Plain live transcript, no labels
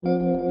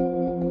Welcome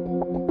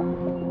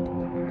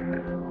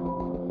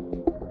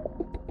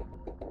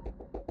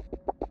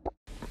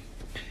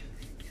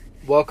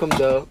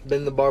to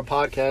Been the Bar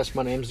podcast.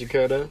 My name's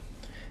Dakota.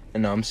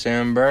 And I'm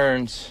Sam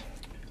Burns.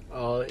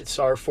 It's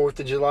our 4th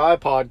of July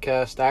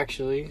podcast,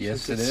 actually.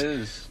 Yes, it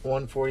is.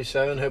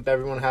 1:47. Hope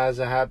everyone has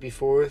a happy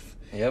 4th.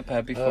 Yep,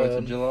 happy 4th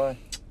of July.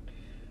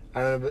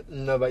 I don't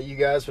know about you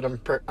guys, but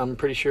I'm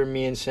pretty sure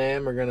me and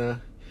Sam are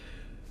gonna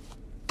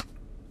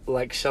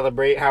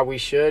celebrate how we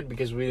should,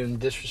 because we didn't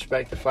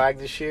disrespect the flag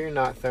this year.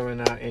 Not throwing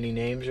out any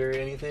names or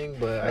anything,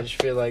 but I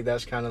just feel like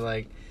that's kind of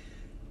I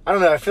don't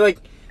know. I feel like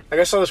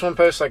I saw this one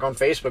post on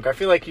Facebook. I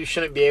feel like you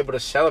shouldn't be able to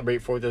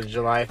celebrate 4th of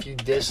July if you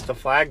diss the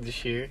flag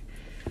this year.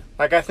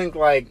 I think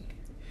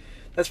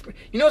that's,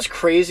 what's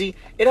crazy?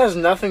 It has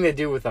nothing to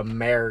do with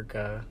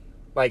America.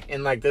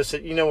 This,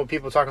 when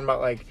people talking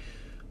about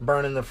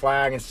burning the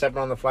flag and stepping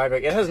on the flag,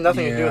 it has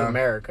nothing to do with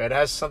America. It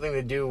has something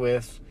to do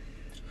with,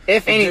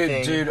 if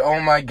anything. Dude, oh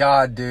my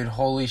god, dude,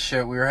 holy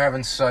shit. We were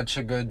having such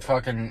a good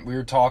we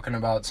were talking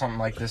about something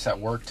like this at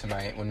work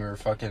tonight when we were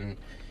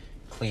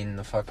cleaning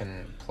the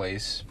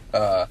place.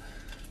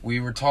 We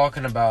were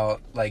talking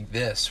about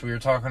this. We were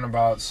talking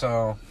about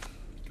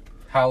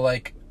how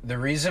the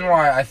reason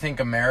why I think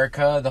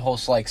America, the whole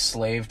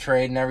slave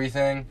trade and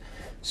everything.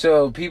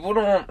 So people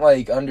don't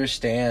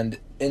understand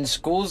in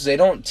schools. They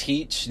don't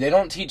teach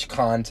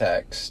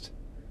context.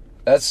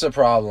 That's the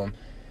problem.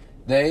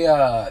 They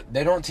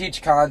don't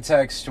teach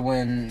context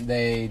when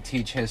they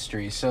teach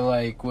history. So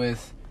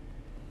with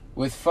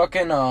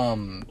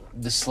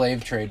the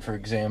slave trade, for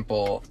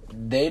example,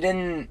 they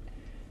didn't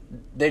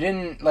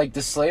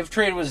the slave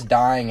trade was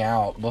dying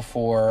out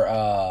before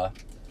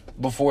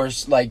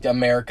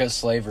America's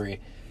slavery.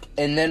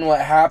 And then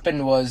what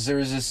happened was there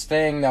was this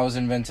thing that was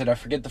invented. I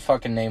forget the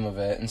fucking name of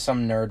it, and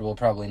some nerd will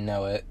probably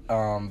know it.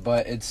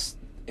 But it's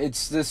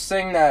this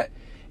thing that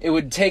it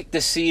would take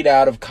the seed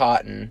out of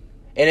cotton,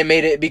 and it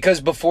made it, because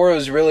before it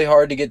was really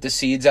hard to get the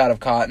seeds out of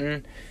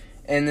cotton,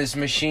 and this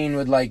machine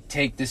would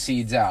take the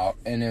seeds out,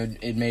 and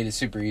it made it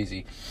super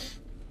easy.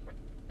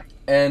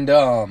 And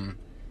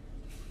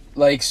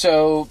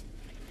so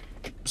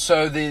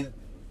the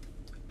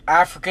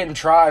African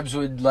tribes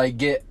would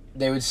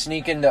they would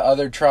sneak into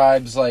other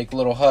tribes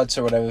little huts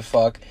or whatever the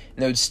fuck,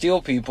 and they would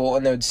steal people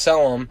and they would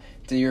sell them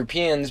to the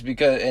Europeans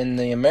and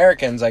the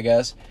Americans, I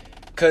guess,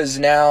 because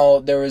now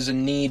there was a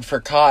need for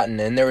cotton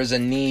and there was a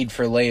need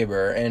for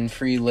labor, and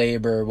free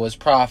labor was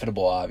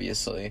profitable,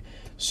 obviously.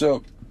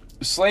 So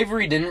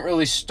slavery didn't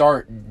really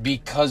start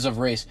because of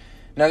race.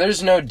 Now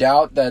there's no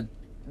doubt that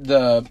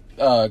the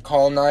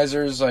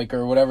colonizers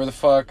or whatever the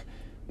fuck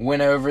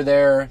went over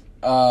there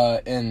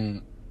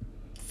and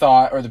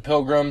thought, or the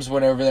Pilgrims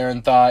went over there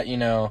and thought,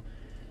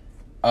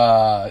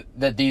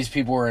 that these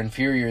people were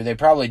inferior. They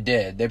probably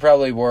did. They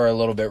probably were a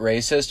little bit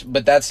racist,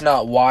 but that's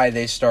not why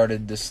they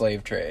started the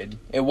slave trade.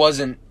 It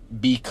wasn't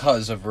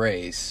because of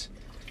race.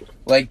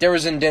 There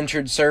was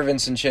indentured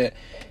servants and shit.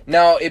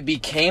 Now, it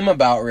became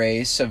about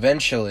race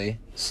eventually,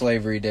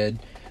 slavery did,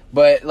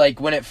 but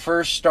when it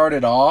first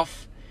started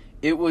off,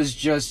 it was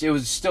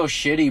still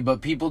shitty,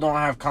 but people don't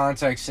have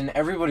context, and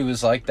everybody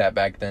was like that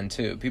back then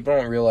too. People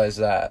don't realize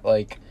that.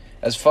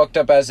 As fucked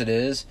up as it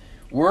is,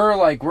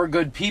 we're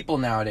good people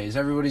nowadays.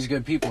 Everybody's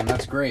good people, and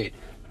that's great.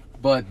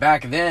 But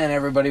back then,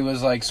 everybody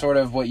was sort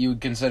of what you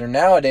would consider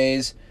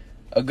nowadays.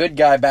 A good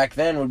guy back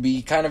then would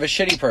be kind of a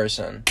shitty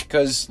person,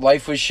 because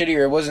life was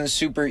shittier. It wasn't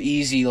super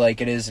easy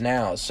like it is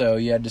now, so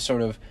you had to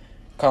sort of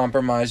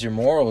compromise your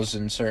morals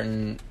in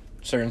certain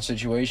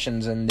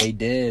situations, and they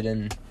did.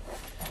 And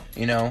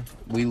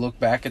we look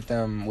back at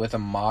them with a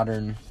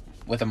modern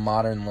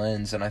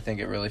lens, and I think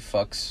it really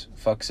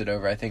fucks it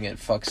over. I think it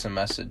fucks the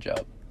message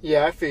up.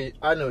 Yeah,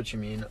 I know what you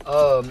mean.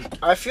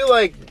 I feel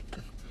like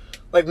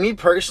me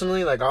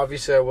personally,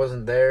 obviously I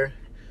wasn't there,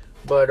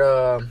 but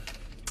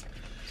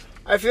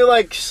I feel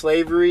like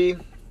slavery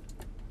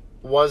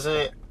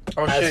wasn't.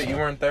 Oh shit, you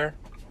weren't there?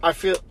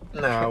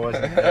 No, I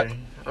wasn't there.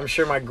 I'm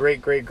sure my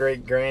great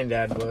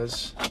granddad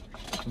was,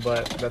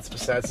 but that's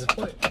besides the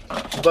point.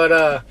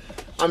 But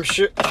I'm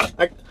sure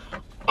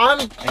I'm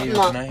Hey,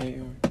 not. can I hit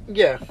you?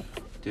 Yeah.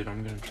 Dude,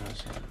 I'm gonna try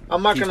something.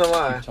 I'm not gonna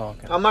lie. Keep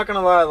talking. I'm not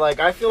gonna lie.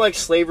 I feel like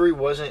slavery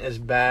wasn't as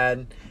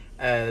bad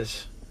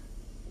as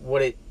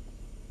what it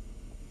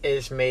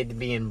is made to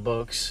be in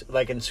books,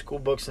 in school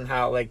books, and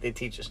how they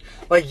teach us.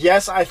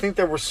 Yes, I think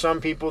there were some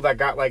people that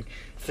got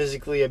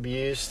physically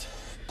abused,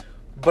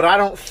 but I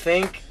don't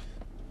think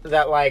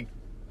that I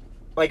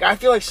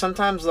feel like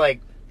sometimes I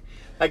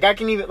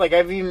can even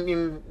I've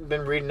even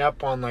been reading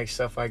up on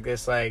stuff like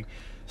this,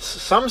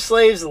 some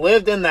slaves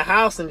lived in the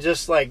house and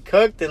just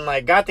cooked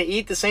and got to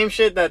eat the same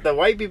shit that the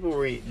white people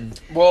were eating.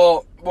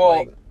 Well,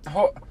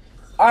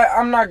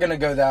 I'm not gonna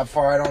go that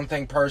far. I don't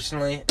think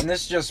personally, and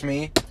this is just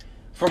me,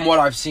 from what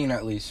I've seen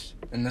at least,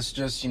 and this is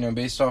just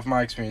based off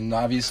my experience.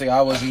 Obviously,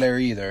 I wasn't there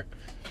either.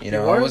 I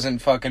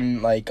wasn't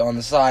fucking on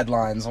the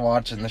sidelines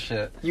watching the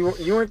shit. You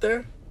weren't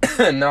there?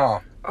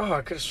 No. Oh,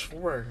 I could have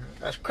swore.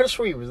 I could have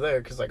swore you was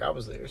there because I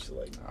was there.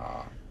 So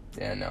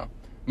yeah, no.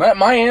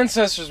 My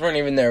ancestors weren't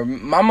even there.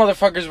 My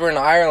motherfuckers were in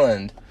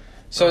Ireland.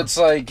 So it's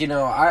like, you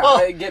know,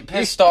 I get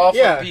pissed off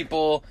when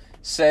people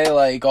say,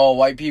 like, oh,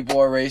 white people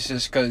are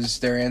racist because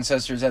their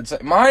ancestors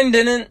had... Mine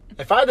didn't.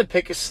 If I had to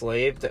pick a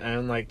slave to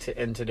own, like,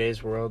 in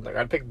today's world, like,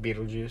 I'd pick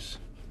Beetlejuice.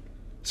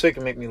 So he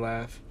can make me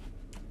laugh.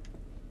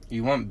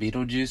 You want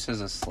Beetlejuice as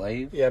a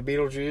slave? Yeah,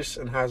 Beetlejuice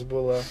and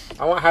Hasbulla.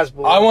 I want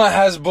Hasbulla. I want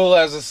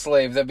Hasbulla as a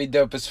slave. That'd be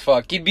dope as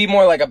fuck. He'd be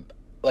more like a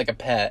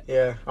pet.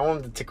 Yeah, I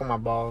want him to tickle my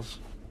balls.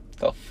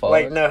 The fuck?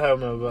 Like, no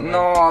homo, but... Like...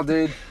 No,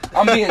 dude.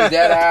 I'm being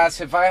dead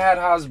ass. If I had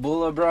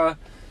Hasbulla, bro...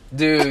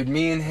 Dude,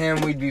 me and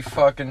him, we'd be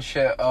fucking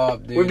shit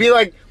up, dude. We'd be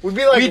like...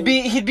 He'd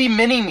be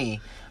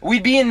mini-me.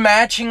 We'd be in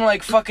matching,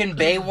 like, fucking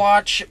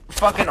Baywatch,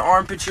 fucking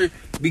armpits.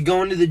 Be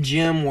going to the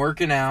gym,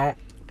 working out.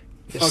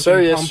 Yes,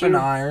 fucking pumping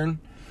iron.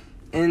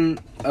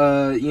 And,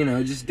 you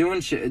know, just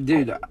doing shit.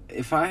 Dude,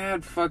 if I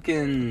had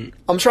fucking...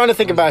 I'm trying to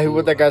think about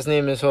what that guy's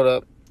name is. Hold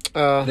up.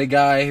 The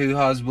guy who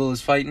Hasbulla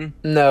is fighting?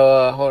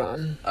 No, hold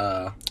on.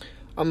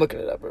 I'm looking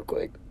it up real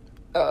quick.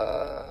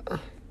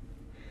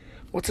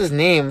 What's his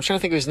name? I'm trying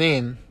to think of his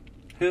name.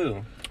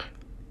 Who?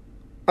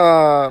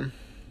 The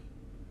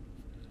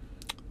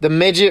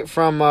midget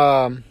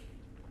from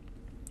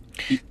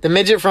Jake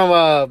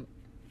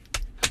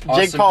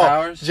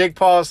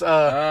Paul's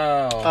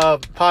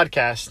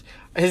podcast.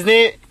 His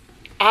name,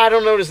 I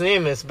don't know what his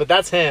name is, but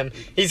that's him.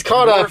 He's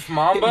called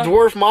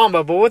Dwarf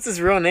Mamba. But what's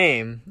his real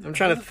name? I'm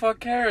trying Who the fuck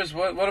cares?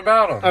 What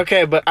about him?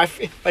 Okay, but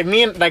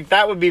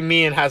that would be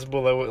me and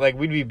Hasbulla. Like,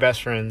 we'd be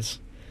best friends.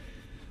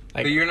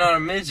 Like, but you're not a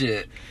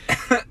midget.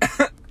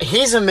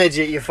 He's a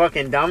midget, you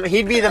fucking dumb.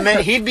 He'd be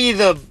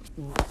the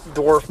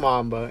Dwarf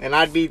Mamba, and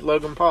I'd be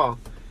Logan Paul.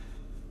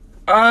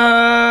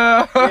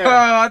 Yeah.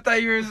 I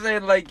thought you were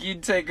saying, like,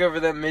 you'd take over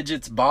that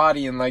midget's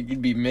body and, like,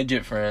 you'd be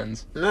midget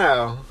friends.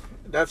 No.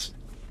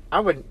 I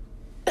would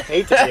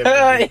hate to be a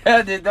midget.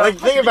 Yeah, dude. Like,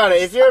 think about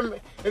it. If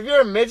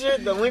you're a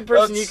midget, the only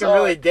person you can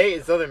really date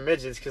is other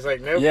midgets, because, like,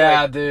 no.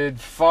 Yeah,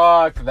 dude.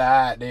 Fuck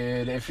that,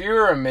 dude. If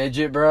you're a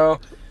midget, bro,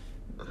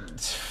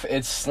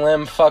 it's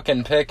slim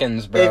fucking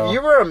pickings, bro. If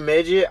you were a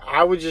midget,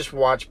 I would just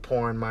watch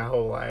porn my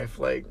whole life.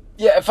 Like,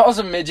 yeah, if I was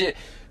a midget...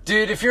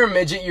 Dude, if you're a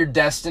midget, you're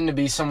destined to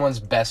be someone's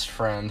best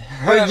friend.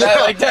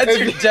 That's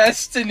your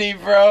destiny,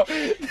 bro.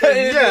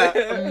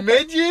 Yeah,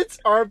 midgets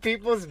are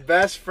people's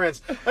best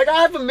friends. Like,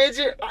 I have a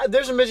midget.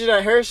 There's a midget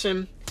at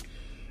Harrison,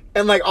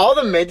 and like all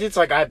the midgets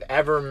like I've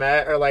ever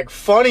met are like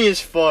funny as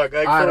fuck.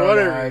 Like, I for don't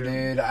whatever.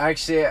 know, dude.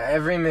 Actually,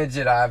 every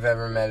midget I've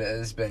ever met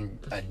has been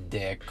a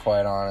dick,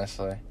 quite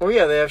honestly. Oh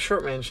yeah, they have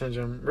short man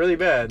syndrome, really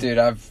bad. Dude,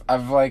 I've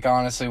like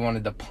honestly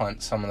wanted to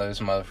punt some of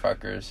those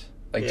motherfuckers.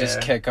 Like,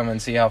 just kick them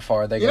and see how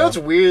far they go. You know what's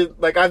weird?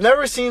 Like, I've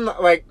never seen,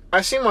 like,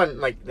 I've seen them on,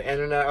 like, the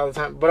internet all the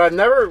time, but I've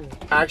never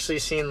actually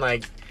seen,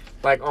 like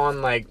on,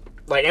 in I'm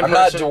person.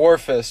 not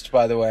dwarfist,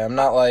 by the way. I'm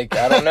not, like,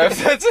 I don't know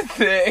if that's a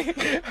thing.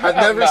 I've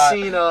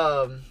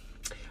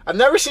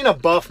never seen a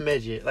buff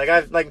midget.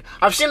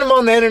 I've seen them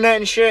on the internet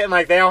and shit, and,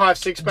 like, they all have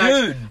six packs.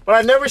 Dude. But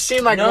I've never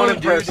seen, like, one in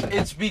person.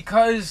 It's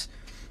because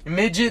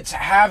midgets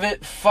have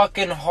it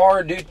fucking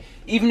hard, dude.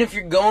 Even if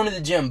you're going to the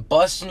gym,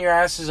 busting your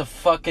ass as a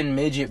fucking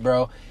midget,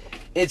 bro.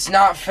 It's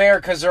not fair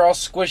because they're all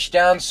squished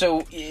down.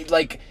 So,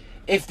 like,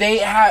 if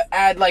they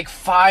add, like,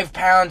 5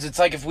 pounds, it's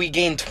like if we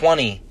gain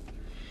 20.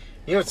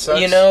 You know what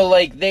sucks? You know,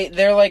 like,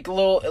 they're, like,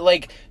 little,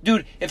 like,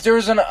 dude, if there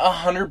was a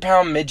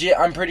 100-pound midget,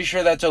 I'm pretty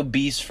sure that's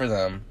obese for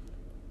them.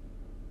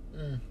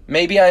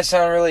 Maybe I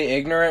sound really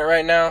ignorant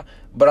right now,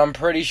 but I'm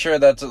pretty sure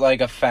that's,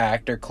 like, a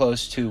fact or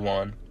close to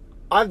one.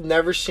 I've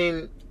never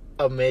seen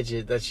a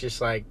midget that's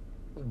just, like,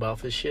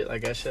 buff as shit,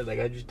 like I said. Like,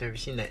 I just never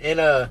seen that. And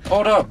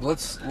hold up,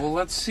 let's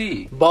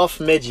see. Buff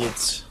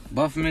midgets.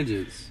 Buff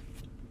midgets.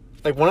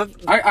 Like, one of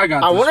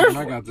I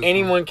wonder if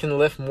anyone can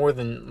lift more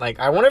than, like,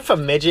 I wonder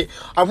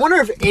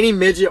if any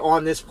midget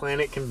on this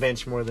planet can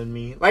bench more than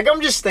me. Like,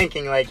 I'm just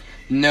thinking, like,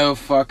 no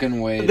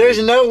fucking way.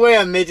 There's no way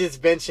a midget's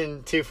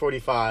benching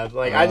 245.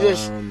 Like,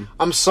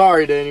 I'm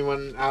sorry to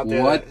anyone out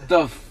there. What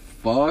the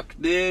fuck,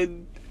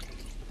 dude?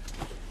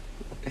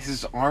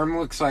 His arm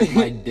looks like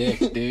my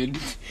dick, dude.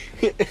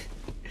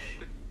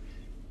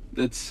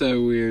 That's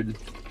so weird.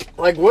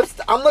 Like,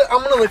 I'm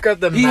gonna look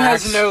up the He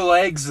max. has no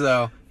legs,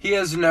 though. He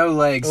has no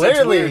legs.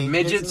 Literally. That's weird.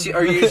 Midgets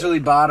are usually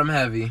bottom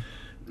heavy.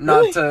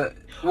 Not Really? to...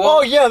 Well,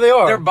 oh, yeah, they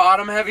are. They're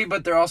bottom heavy,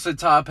 but they're also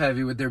top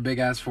heavy with their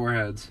big-ass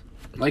foreheads.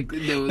 Like,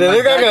 they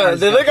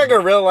look like a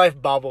real-life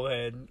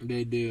bobblehead.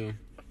 They do.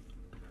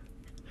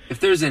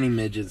 If there's any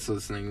midgets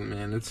listening,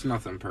 man, it's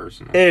nothing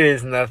personal. It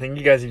is nothing.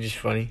 You guys are just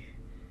funny.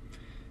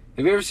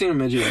 Have you ever seen a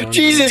midget run?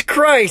 Jesus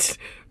Christ!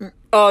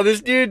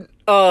 This dude...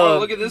 oh,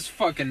 look at this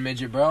fucking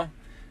midget, bro.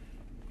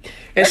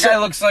 That guy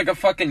looks like a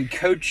fucking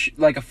coach,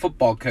 like a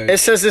football coach. It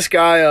says this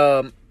guy,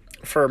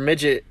 for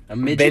midget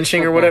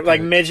benching or whatever,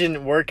 like midget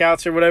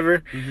workouts or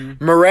whatever.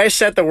 Mm-hmm. Murray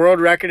set the world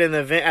record in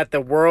the event at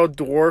the World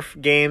Dwarf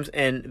Games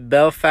in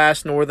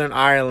Belfast, Northern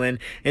Ireland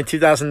in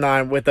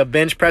 2009 with a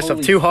bench press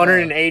of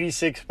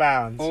 286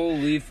 pounds.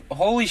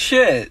 Holy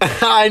shit.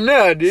 I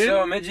know, dude.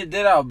 So a midget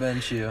did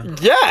outbench you.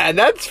 Yeah,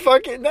 that's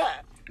fucking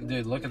that.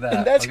 Dude, look at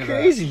that. That's look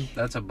crazy.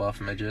 That's a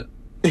buff midget.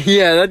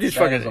 Yeah, that dude's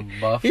That is fucking.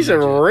 a buff He's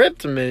midget. a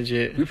ripped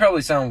midget. We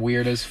probably sound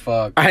weird as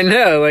fuck. I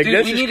know, like Dude,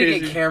 that's we just need to crazy.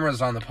 get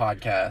cameras on the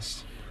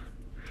podcast.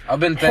 I've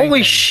been thinking.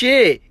 Holy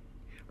shit!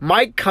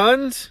 Mike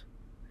Kunz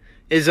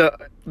is a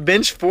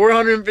bench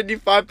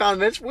 455-pound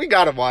bench. We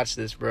gotta watch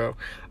this, bro.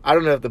 I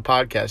don't know if the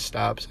podcast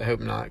stops. I hope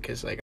not,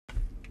 because like,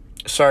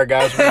 sorry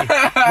guys,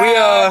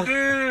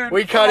 Dude,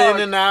 we cut fuck.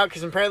 in and out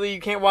because apparently you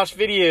can't watch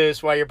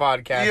videos while you're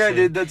podcasting. Yeah,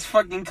 dude, that's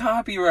fucking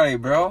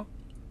copyright, bro.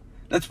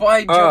 That's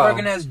why Joe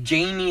Rogan has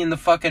Jamie in the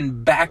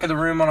fucking back of the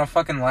room on a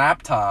fucking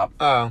laptop.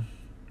 Oh,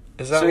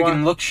 is that so he why?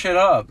 can look shit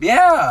up.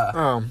 Yeah.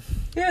 Oh,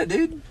 Yeah,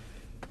 dude.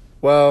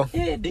 well,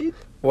 Yeah, dude.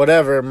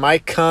 whatever.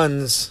 Mike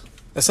Kunz.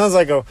 That sounds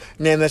like a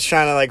name that's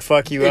trying to like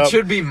fuck you It up.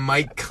 should be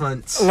Mike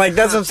Kuntz. Like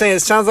that's what I'm saying. It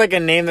sounds like a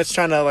name that's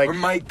trying to like, Or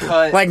Mike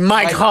Cut. like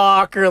Mike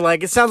Hawk, or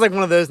like it sounds like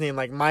one of those names,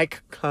 like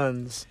Mike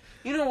Kunz.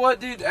 You know what,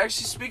 dude?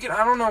 Actually, speaking,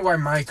 I don't know why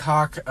Mike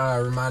Hawk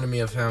reminded me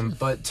of him,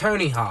 but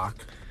Tony Hawk.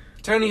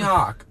 Tony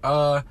Hawk.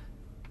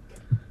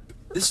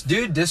 This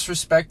dude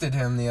disrespected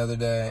him the other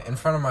day in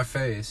front of my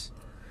face.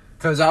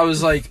 Because I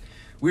was like,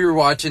 we were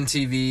watching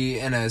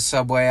TV and a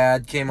Subway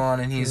ad came on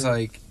and he's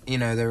like, you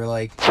know, there were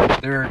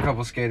a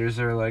couple skaters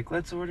that were like,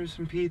 let's order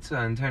some pizza.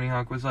 And Tony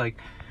Hawk was like,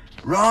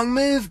 wrong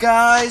move,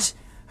 guys.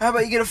 How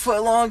about you get a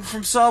foot long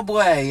from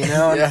Subway, you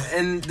know? Yeah.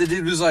 And the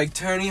dude was like,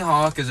 Tony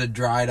Hawk is a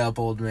dried up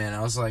old man.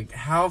 I was like,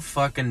 how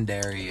fucking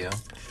dare you?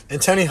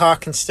 And Tony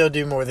Hawk can still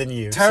do more than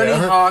you. Tony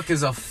so. Hawk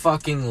is a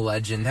fucking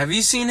legend. Have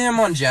you seen him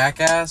on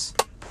Jackass?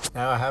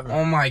 No, I haven't.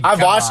 Oh my god.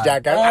 I've watched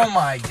Jackass. Oh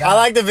my god. I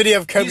like the video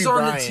of Kobe He's on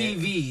Bryant. the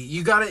TV.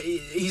 You gotta.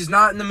 He's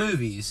not in the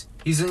movies.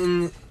 He's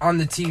on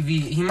the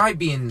TV. He might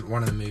be in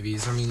one of the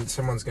movies. I mean,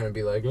 someone's gonna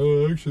be like,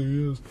 "Oh, actually,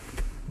 he is."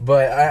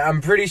 But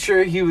I'm pretty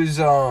sure he was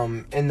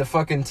in the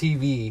fucking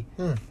TV,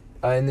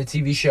 in the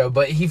TV show.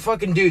 But he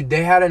fucking dude.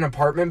 They had an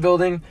apartment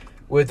building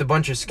with a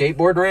bunch of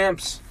skateboard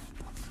ramps,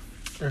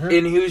 and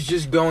he was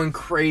just going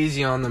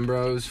crazy on them,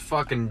 bro. It was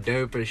fucking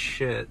dope as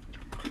shit.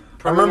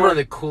 Probably remember- one of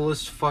the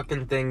coolest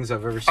fucking things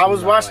I've ever seen. I was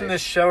in my watching life.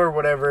 this show or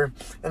whatever,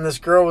 and this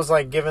girl was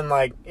like giving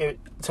like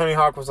Tony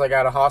Hawk was like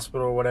out of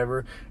hospital or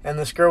whatever, and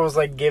this girl was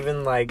like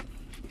giving like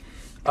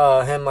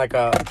him like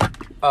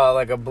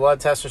a blood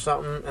test or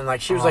something, and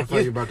like she was I like, thought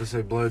you were about to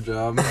say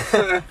blowjob.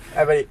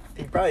 I bet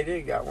he probably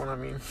did got one. I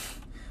mean,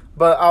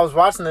 but I was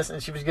watching this,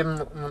 and she was giving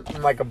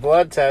him like a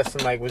blood test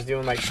and like was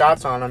doing like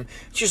shots on him.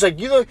 She was like,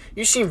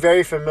 you seem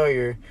very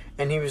familiar,"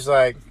 and he was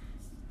like,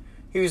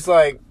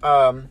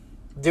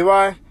 "Do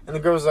I?" And the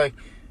girl was like,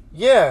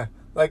 "Yeah,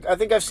 like I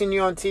think I've seen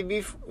you on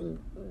TV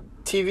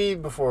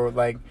before.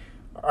 Like,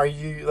 are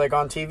you like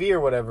on TV or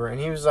whatever?" And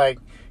he was like,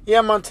 "Yeah,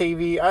 I'm on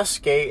TV. I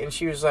skate." And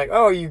she was like,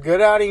 "Oh, are you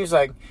good at it?" He was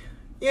like,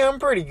 "Yeah, I'm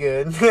pretty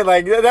good."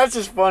 Like that's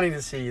just funny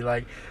to see.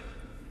 Like,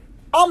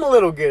 I'm a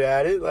little good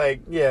at it.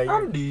 Like, yeah,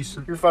 I'm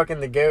decent. you're fucking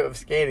the goat of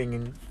skating,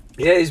 and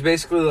Yeah, he's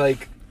basically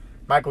like,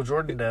 Michael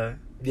Jordan.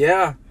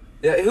 yeah.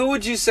 Who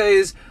would you say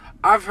is?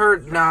 I've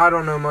heard. Now I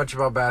don't know much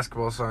about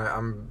basketball, so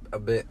I'm a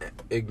bit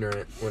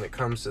ignorant when it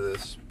comes to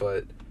this.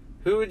 But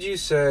who would you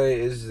say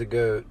is the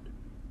GOAT?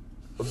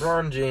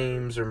 LeBron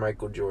James or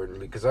Michael Jordan?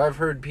 Because I've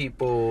heard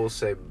people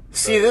say.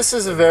 See, this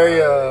is a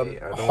very I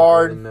don't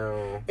hard. really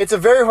know. It's a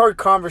very hard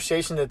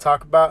conversation to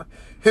talk about.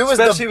 Who was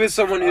Especially with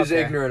someone who's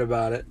Okay. ignorant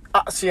about it.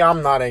 See,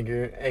 I'm not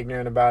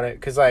ignorant about it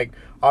because, like,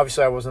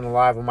 obviously I wasn't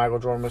alive when Michael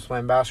Jordan was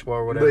playing basketball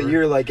or whatever. But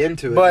you're like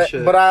into it. But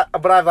and shit.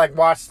 I've like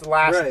watched The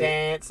Last Right.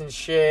 Dance and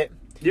shit,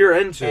 You're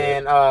into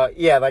and it.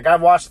 yeah, like I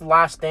watched The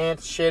Last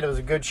Dance shit. It was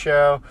a good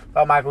show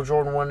about Michael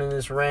Jordan winning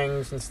his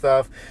rings and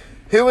stuff.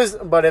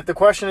 But if the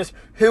question is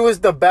who is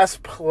the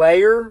best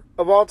player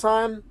of all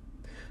time,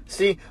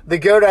 see the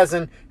GOAT as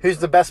in who's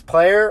the best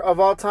player of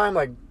all time,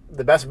 like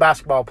the best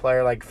basketball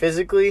player, like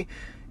physically,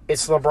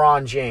 it's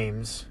LeBron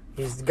James.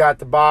 He's got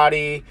the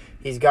body.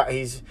 He's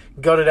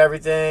good at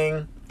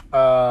everything.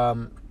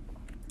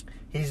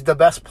 He's the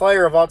best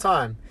player of all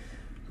time.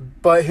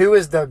 But who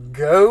is the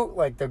GOAT,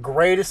 like the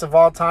greatest of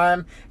all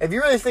time? If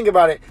you really think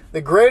about it,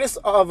 the greatest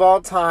of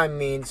all time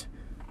means,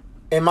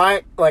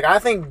 I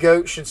think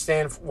GOAT should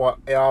stand for, well,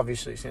 it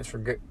obviously stands for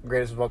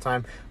greatest of all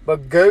time,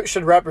 but GOAT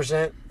should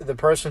represent the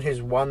person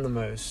who's won the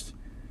most.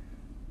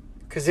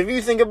 Because if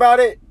you think about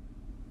it,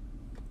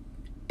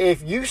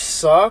 if you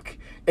suck,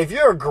 if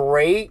you're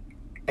great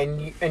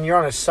and you're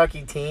on a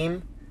sucky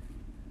team,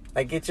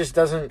 like it just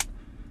doesn't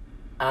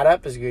add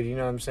up as good, you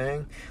know what I'm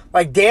saying?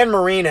 Like Dan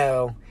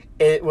Marino,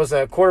 it was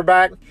a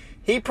quarterback.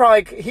 He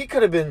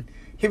could have been,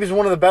 he was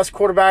one of the best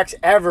quarterbacks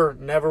ever,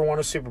 never won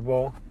a Super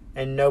Bowl,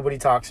 and nobody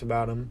talks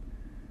about him.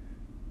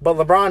 But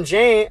LeBron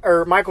James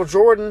or Michael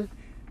Jordan,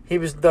 he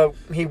was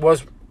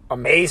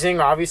amazing.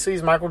 Obviously,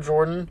 he's Michael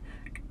Jordan,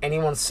 and he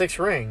won 6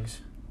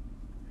 rings.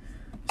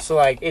 So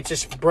like I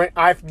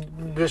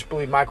just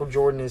believe Michael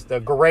Jordan is the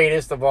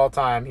greatest of all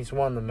time. He's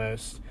won the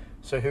most.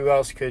 So who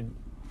else could?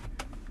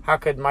 How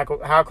could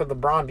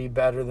LeBron be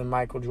better than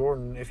Michael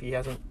Jordan if he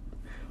hasn't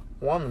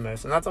won the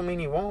most? And that don't mean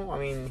he won't. I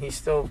mean, he's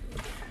still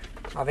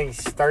I think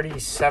he's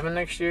 37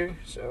 next year,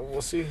 so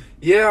we'll see.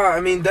 Yeah, I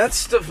mean,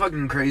 that's the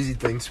fucking crazy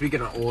thing.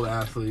 Speaking of old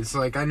athletes,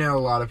 like, I know a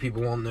lot of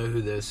people won't know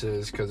who this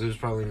is because there's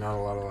probably not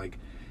a lot of, like...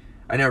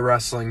 I know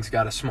wrestling's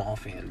got a small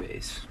fan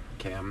base.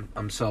 Okay,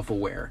 I'm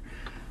self-aware.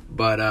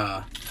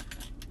 But,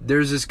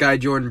 there's this guy,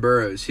 Jordan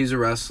Burroughs. He's a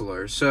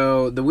wrestler.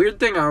 So, the weird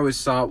thing I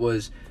always thought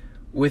was,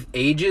 with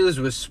ages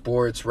with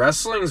sports,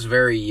 wrestling's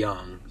very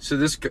young. So,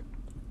 this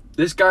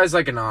guy's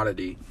like an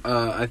oddity.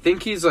 I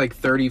think he's like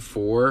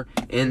 34,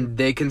 and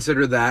they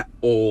consider that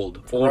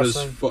old. Old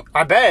as fuck.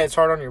 I bet it's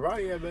hard on your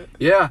body, I bet.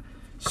 Yeah.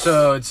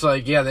 So it's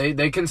like, yeah,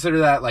 they consider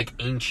that like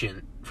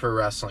ancient for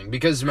wrestling.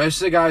 Because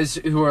most of the guys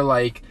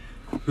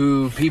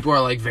who people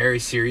are like very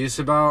serious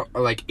about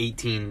are like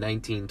 18,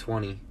 19,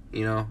 20.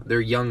 You know?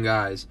 They're young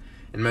guys.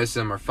 And most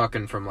of them are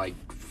fucking from like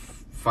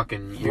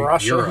fucking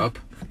Russia. Europe.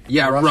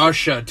 Yeah,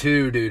 Russia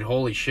too, dude.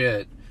 Holy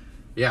shit.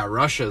 Yeah,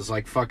 Russia's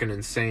like fucking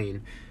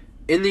insane.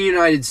 In the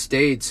United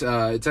States,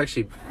 it's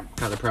actually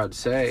kind of proud to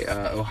say,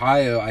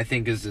 Ohio, I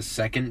think, is the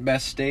second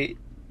best state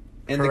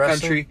in the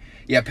country.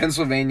 Yeah,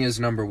 Pennsylvania is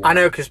number 1. I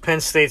know, because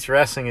Penn State's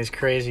wrestling is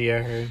crazy,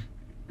 I heard.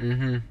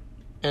 Mm-hmm.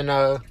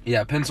 And,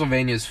 yeah,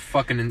 Pennsylvania is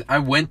fucking... I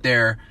went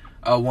there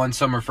one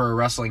summer for a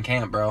wrestling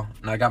camp, bro,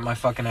 and I got my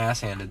fucking ass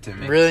handed to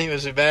me. Really?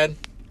 Was it bad?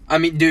 I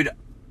mean, dude...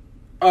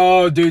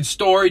 Oh, dude,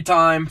 story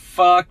time.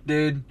 Fuck,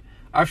 dude.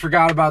 I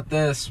forgot about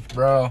this,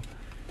 bro.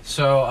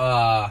 So,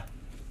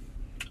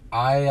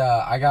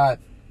 I got...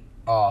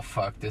 Oh,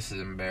 fuck, this is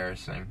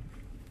embarrassing.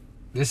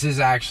 This is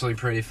actually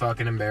pretty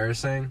fucking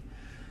embarrassing.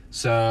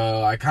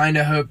 So, I kind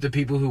of hope the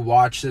people who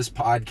watch this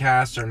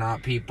podcast are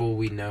not people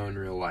we know in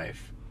real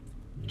life.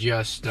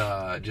 Just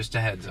a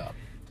heads up.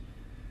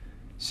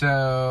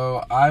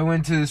 So, I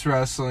went to this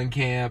wrestling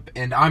camp,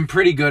 and I'm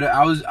pretty good at...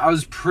 I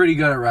was pretty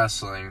good at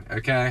wrestling,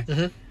 okay?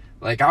 Mm-hmm.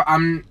 Like,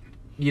 I'm,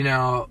 you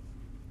know...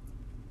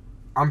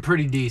 I'm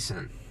pretty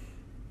decent.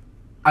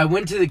 I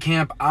went to the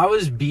camp. I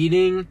was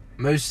beating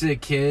most of the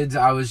kids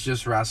I was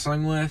just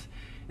wrestling with.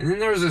 And then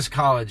there was this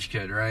college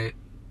kid, right?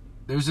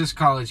 There's this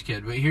college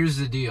kid. But here's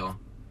the deal.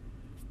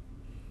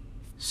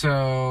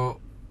 So,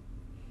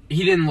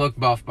 he didn't look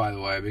buff, by the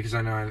way, because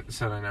I know I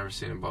said I never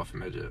seen a buff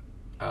midget.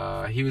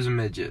 He was a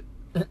midget.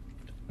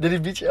 Did he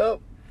beat you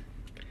up?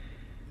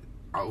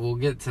 We'll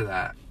get to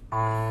that.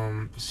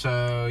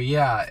 So,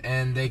 yeah.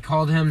 And they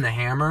called him the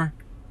Hammer.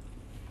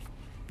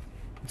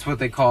 That's what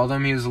they called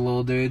him. He was a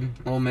little dude,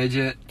 little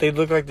midget. They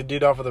look like the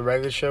dude off of the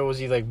regular show. Was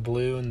he like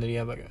blue and did he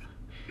have like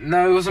a...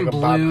 No, he wasn't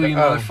like blue, you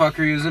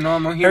motherfucker. He was a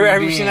normal human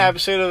Have you being. seen that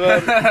episode of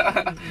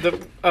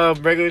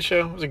the regular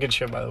show? It was a good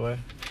show, by the way.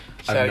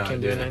 Sad I can't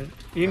do it.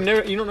 You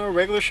don't know what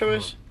regular show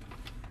is?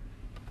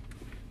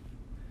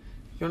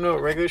 You don't know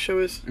what regular show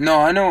is?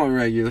 No, I know what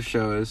regular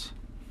show is.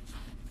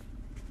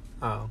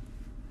 Oh.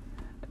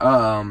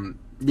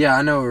 Yeah,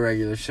 I know what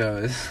regular show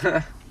is.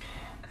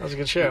 That was a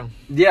good show.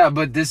 Yeah,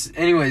 but this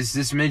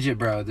midget,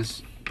 bro,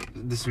 this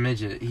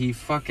midget, he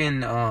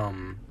fucking,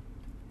 I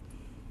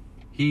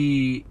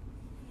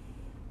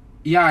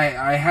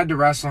had to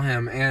wrestle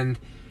him, and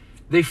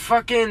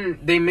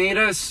they made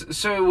us,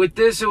 so with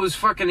this, it was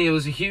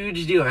a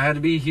huge deal. It had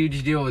to be a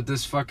huge deal with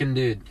this fucking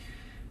dude.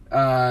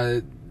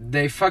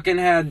 They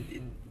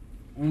fucking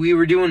we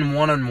were doing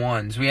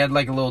one-on-ones. We had,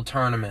 like, a little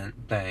tournament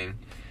thing.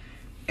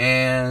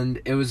 And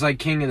it was like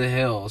King of the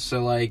Hill.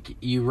 So, like,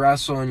 you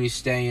wrestle and you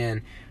stay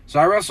in. So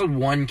I wrestled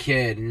one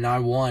kid and I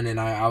won, and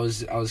I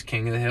was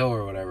King of the Hill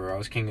or whatever. I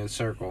was King of the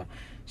Circle.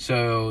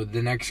 So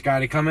the next guy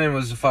to come in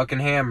was the fucking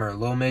Hammer,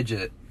 little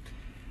midget.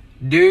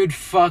 Dude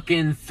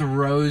fucking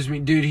throws me.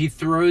 Dude, he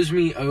throws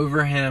me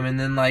over him and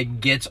then, like,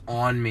 gets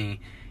on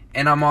me.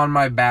 And I'm on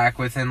my back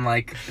within,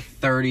 like,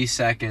 30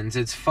 seconds.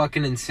 It's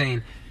fucking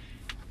insane.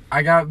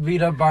 I got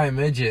beat up by a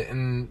midget,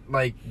 and,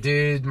 like,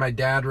 dude, my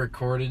dad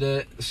recorded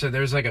it, so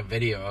there's, like, a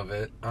video of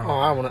it.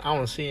 I want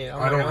to see it.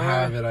 I don't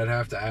have it. I'd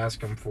have to ask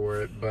him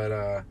for it,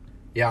 but,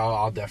 yeah,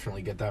 I'll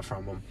definitely get that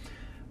from him.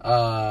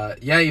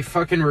 Yeah, he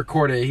fucking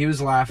recorded it. He was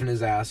laughing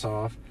his ass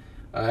off.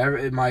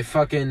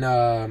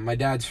 My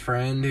dad's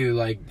friend, who,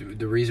 like,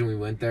 the reason we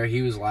went there,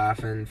 he was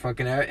laughing.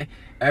 Fucking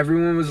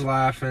everyone was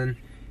laughing,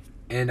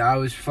 and I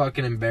was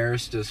fucking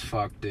embarrassed as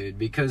fuck, dude,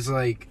 because,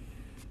 like...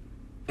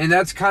 And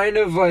that's kind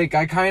of, like,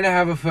 I kind of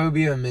have a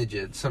phobia of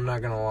midgets, I'm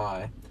not gonna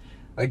lie.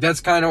 Like,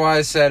 that's kind of why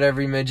I said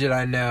every midget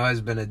I know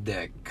has been a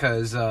dick.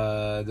 Because,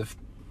 the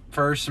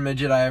first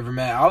midget I ever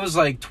met, I was,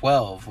 like,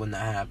 12 when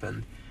that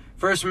happened.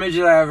 First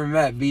midget I ever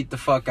met beat the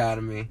fuck out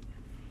of me.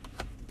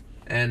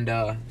 And,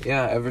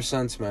 yeah, ever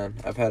since, man,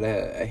 I've had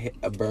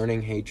a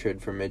burning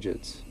hatred for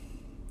midgets.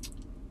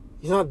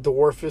 He's not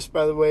dwarfist,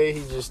 by the way,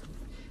 it's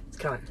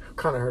kind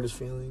of hurt his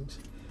feelings.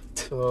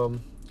 So,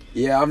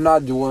 Yeah, I'm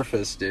not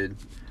dwarfist, dude.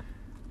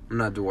 I'm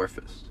not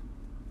dwarfist.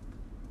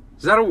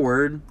 Is that a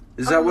word?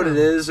 Is that what it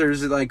is, or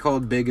is it, like,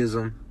 called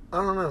bigism?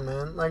 I don't know,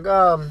 man. Like,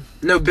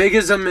 No,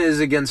 bigism is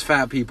against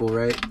fat people,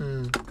 right?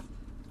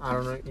 I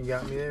don't know. You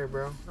got me there,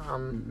 bro.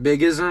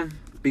 Bigism?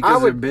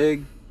 Because they're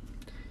big?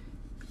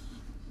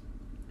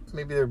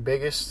 Maybe they're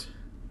biggest.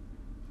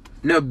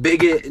 No,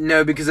 bigot.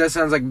 No, because that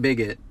sounds like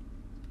bigot.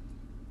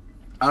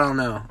 I don't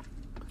know.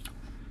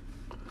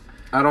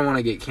 I don't want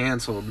to get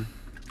canceled.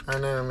 I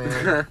know,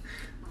 man.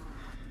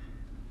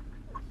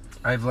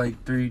 I have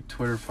like 3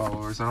 Twitter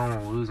followers. I don't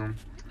want to lose them.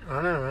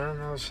 I know, man.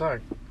 That would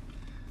suck.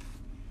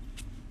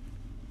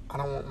 I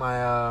don't want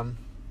my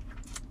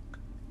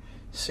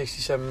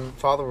 67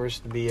 followers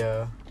to be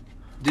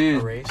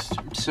Dude, erased.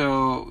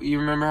 so you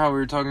remember how we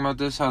were talking about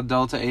this? How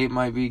Delta 8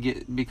 might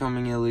be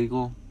becoming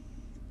illegal?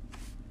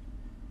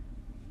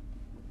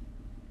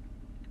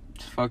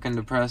 It's fucking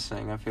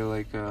depressing. I feel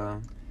like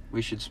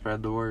we should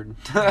spread the word.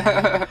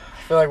 I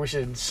feel like we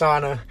should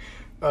sign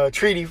a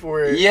treaty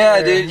for it.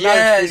 Yeah, dude.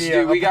 Yes, treaty,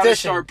 dude. We gotta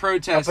petition. start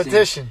protesting. A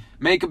petition.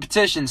 Make a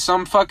petition.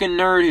 Some fucking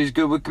nerd who's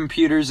good with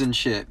computers and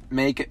shit.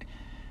 Make it.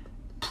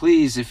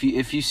 Please, if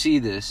you see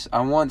this,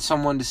 I want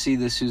someone to see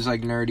this who's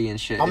like nerdy and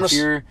shit.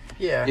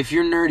 If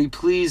you're nerdy,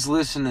 please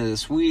listen to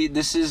this.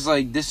 This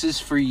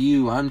is for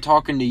you. I'm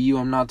talking to you.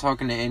 I'm not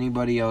talking to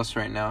anybody else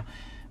right now.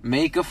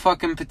 Make a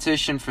fucking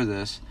petition for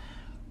this.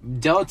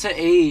 Delta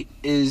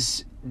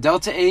 8's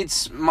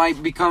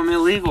might become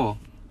illegal.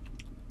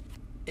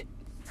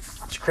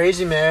 It's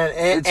crazy, man.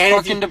 It's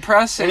fucking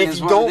depressing. And if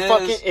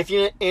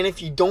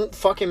you don't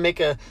fucking make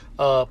a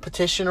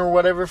petition or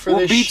whatever for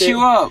this shit, we'll beat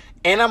you up.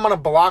 And I'm gonna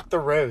block the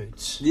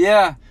roads.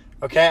 Yeah.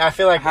 Okay, I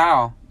feel like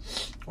how?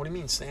 What do you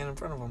mean stand in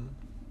front of them?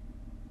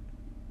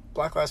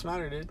 Black Lives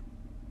Matter, dude.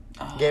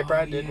 Gay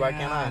pride, dude. Why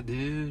can't I?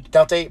 Dude.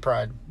 Delta 8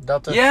 pride.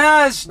 Delta.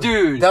 Yes,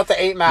 dude. Delta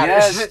 8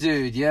 matters. Yes,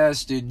 dude.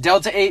 Yes, dude.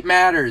 Delta 8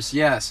 matters.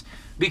 Yes.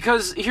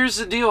 Because here's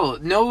the deal.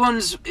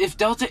 If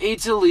Delta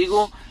 8's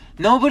illegal,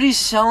 nobody's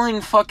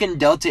selling fucking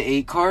Delta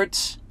 8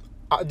 carts.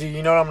 Dude,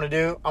 you know what I'm going to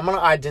do? I'm going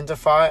to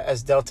identify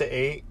as Delta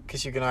 8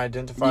 because you can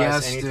identify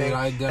as anything. Dude,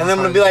 and then I'm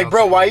going to be like,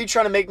 bro, why are you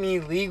trying to make me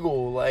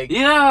illegal? Like,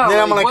 yeah, and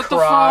then I'm like, gonna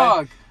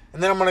cry.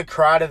 And then I'm going to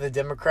cry to the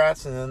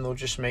Democrats and then they'll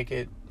just make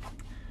it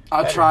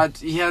I'll try.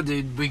 Yeah,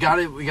 dude. We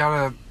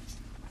gotta.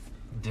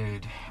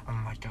 Dude. Oh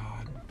my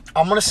god.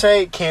 I'm gonna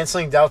say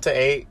canceling Delta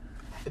 8.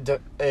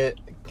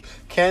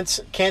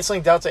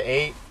 Canceling Delta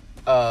 8.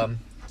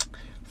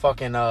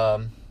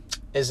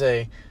 Is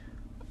a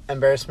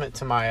embarrassment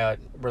to my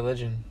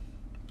religion.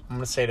 I'm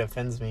gonna say it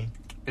offends me.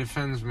 It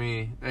offends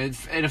me.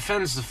 It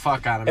offends the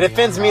fuck out of me. It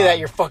offends me that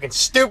you're fucking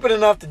stupid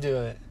enough to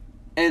do it.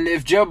 And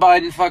if Joe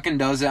Biden fucking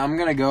does it, I'm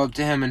gonna go up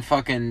to him and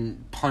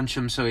fucking punch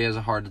him so he has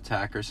a heart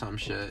attack or some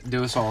shit.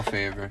 Do us all a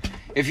favor.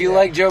 If you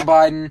like Joe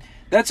Biden,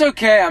 that's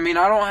okay. I mean,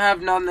 I don't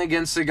have nothing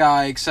against the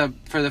guy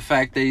except for the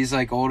fact that he's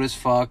like old as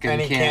fuck and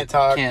he can't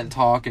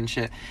talk and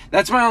shit.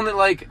 That's my only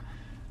like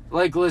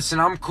listen,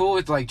 I'm cool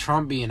with like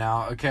Trump being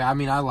out. Okay, I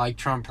mean I like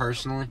Trump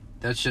personally.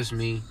 That's just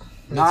me.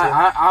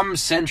 I'm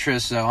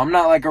centrist though. I'm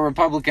not like a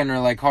Republican or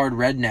like hard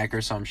redneck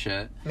or some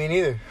shit. Me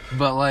neither.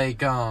 But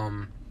like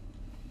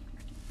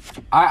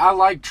I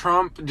like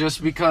Trump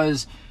just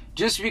because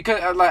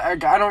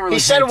like I don't really. He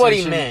said what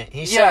he meant.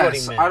 He said what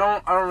he meant. I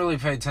don't really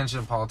pay attention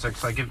to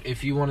politics. Like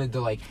if you wanted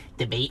to like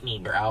debate me,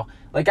 bro.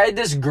 Like I had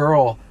this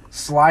girl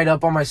slide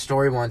up on my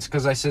story once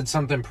because I said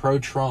something pro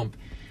Trump,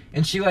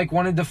 and she like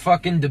wanted to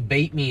fucking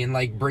debate me and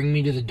like bring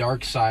me to the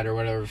dark side or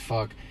whatever the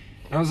fuck.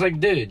 And I was like,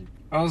 dude.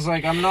 I was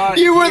like, I'm not.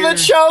 You were the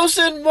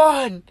chosen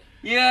one.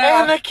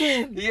 Yeah.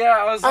 Anakin. Yeah,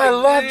 I was like, I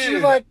loved you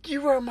like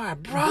you were my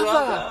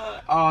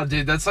brother. Oh,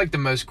 dude, that's like the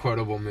most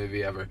quotable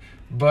movie ever.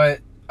 But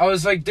I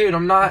was like, dude,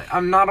 I'm not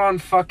on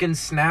fucking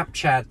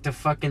Snapchat to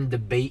fucking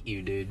debate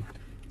you, dude.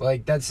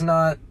 Like that's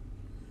not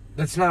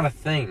a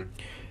thing.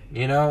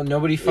 You know,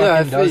 nobody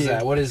fucking does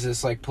that. What is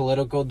this, like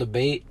political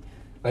debate?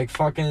 Like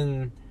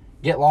fucking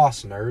get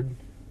lost, nerd.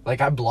 Like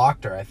I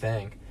blocked her, I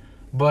think.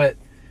 But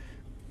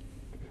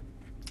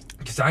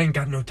because I ain't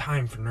got no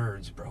time for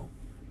nerds, bro.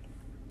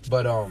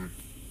 But,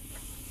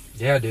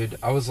 yeah, dude,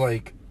 I was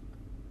like,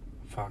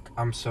 fuck,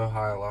 I'm so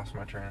high, I lost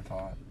my train of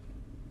thought.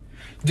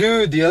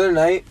 Dude, the other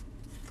night,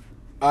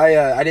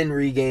 I didn't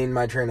regain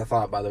my train of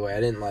thought, by the way. I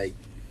didn't, like,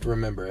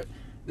 remember it.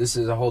 This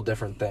is a whole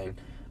different thing.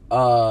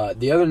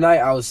 The other night,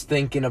 I was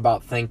thinking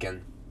about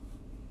thinking.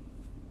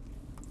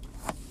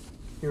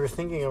 You were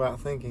thinking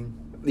about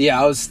thinking.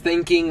 Yeah, I was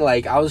sitting in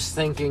I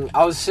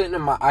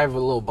have a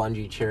little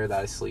bungee chair that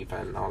I sleep in,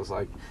 and I was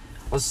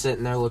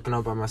sitting there looking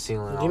up at my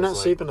ceiling. Do you not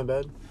sleep in a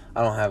bed?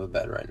 I don't have a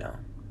bed right now.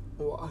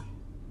 Why?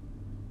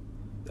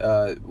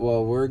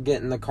 Well, we're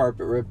getting the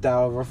carpet ripped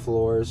out of our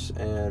floors,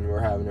 and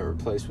we're having it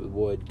replaced with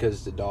wood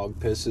because the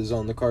dog pisses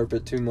on the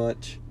carpet too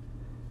much.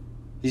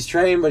 He's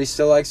trained, but he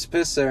still likes to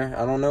piss there.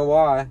 I don't know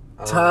why.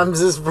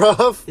 Times is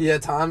rough. Yeah,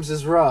 times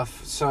is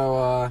rough.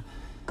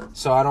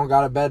 So I don't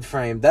got a bed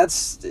frame.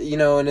 That's,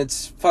 and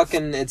it's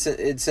fucking,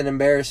 it's an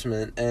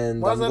embarrassment,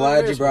 and I'm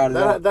glad you brought it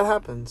up. That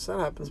happens. That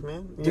happens,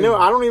 man. Dude,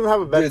 I don't even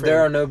have a bed frame. Dude,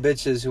 there are no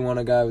bitches who want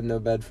a guy with no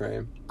bed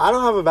frame. I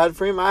don't have a bed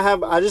frame.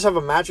 I just have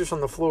a mattress on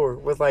the floor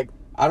with like...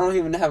 I don't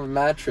even have a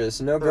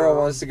mattress. No girl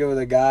wants to go with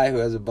a guy who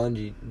has a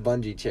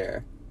bungee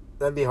chair.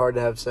 That'd be hard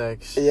to have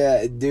sex.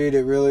 Yeah, dude,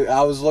 it really...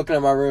 I was looking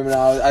at my room, and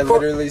I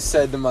literally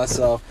said to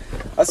myself,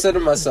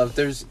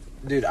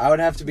 dude, I would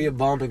have to be a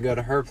bump and go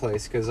to her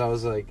place, because I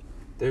was like...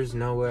 There's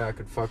no way I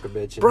could fuck a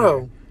bitch in Bro,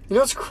 here. You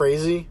know what's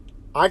crazy?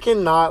 I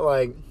cannot,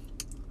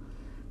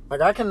 Like,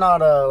 I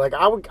cannot,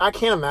 I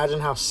can't imagine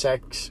how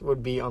sex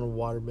would be on a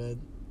waterbed.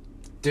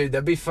 Dude,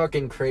 that'd be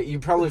fucking crazy.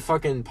 You'd probably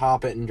fucking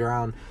pop it and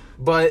drown.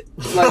 But,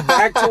 like,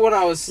 back to what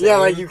I was saying. Yeah,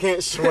 like, you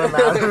can't swim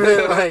out of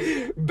it.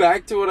 Like,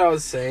 back to what I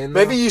was saying,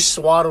 though. Maybe you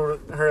swaddled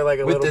her like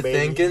a little baby. With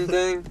the thinking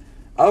thing.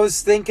 I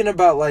was thinking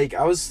about,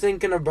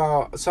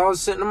 so I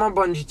was sitting in my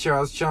bungee chair,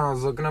 I was chilling, I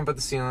was looking up at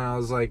the ceiling, I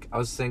was like,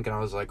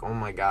 oh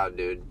my god,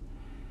 dude.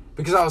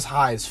 Because I was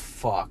high as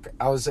fuck.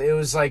 It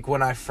was like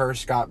when I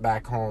first got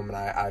back home and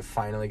I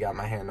finally got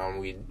my hand on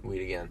weed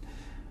again.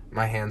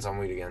 My hands on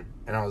weed again.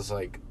 And I was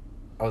like,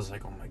 oh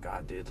my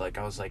god, dude. Like,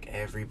 I was like,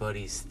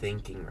 everybody's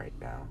thinking right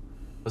now.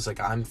 I was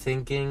like, I'm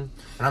thinking,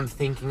 and I'm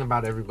thinking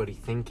about everybody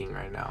thinking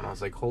right now. And I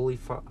was like, holy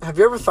fuck. Have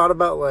you ever thought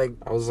about, like,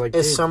 I was like,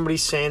 is somebody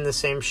saying the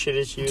same shit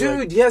as you? Dude,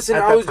 like, yes, and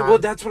well,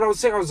 that's what I was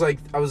saying.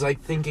 I was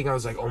like thinking,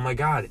 oh my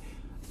god.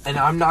 And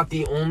I'm not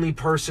the only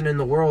person in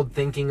the world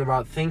thinking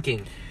about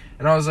thinking.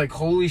 And I was like,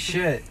 holy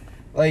shit.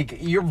 Like,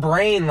 your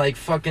brain, like,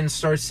 fucking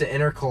starts to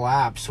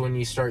intercollapse when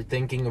you start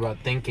thinking about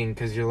thinking,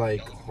 because you're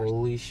like,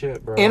 holy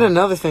shit, bro. And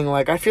another thing,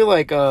 like, I feel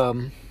like,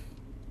 you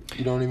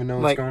don't even know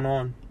what's going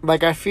on.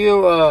 Like, I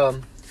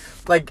feel,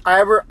 like,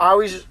 I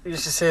always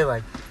used to say,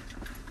 like,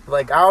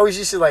 I always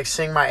used to, like,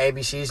 sing my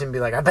ABCs and be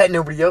like, I bet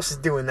nobody else is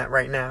doing that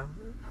right now.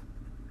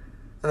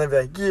 And they'd be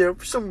like, yeah,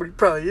 somebody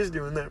probably is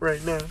doing that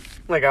right now.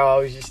 Like, I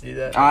always used to do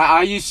that.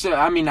 I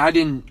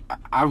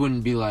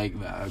wouldn't be like,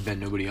 I bet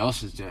nobody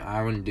else is doing it.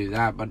 I wouldn't do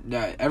that. But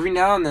every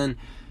now and then,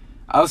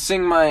 I'll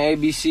sing my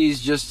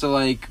ABCs just to,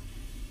 like,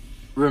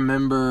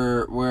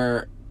 remember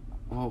why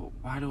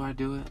do I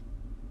do it?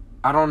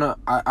 I don't know.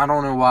 I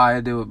don't know why I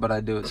do it, but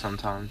I do it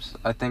sometimes.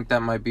 I think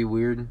that might be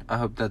weird. I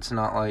hope that's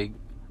not, like,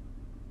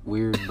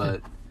 weird,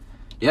 but...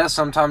 Yeah,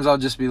 sometimes I'll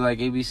just be like,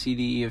 A, B, C,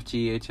 D, E, F,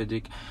 G, H, I, J,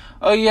 K.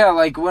 Oh, yeah,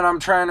 like, when I'm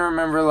trying to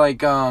remember,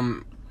 like,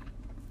 what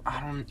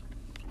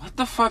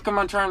the fuck am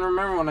I trying to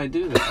remember when I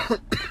do that?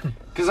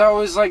 Because I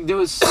always, like, do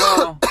it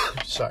slow.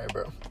 Sorry,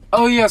 bro.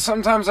 Oh, yeah,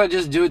 sometimes I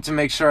just do it to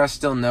make sure I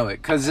still know it.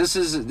 Because this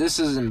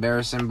is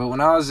embarrassing, but when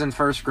I was in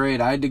first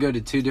grade, I had to go to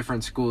 2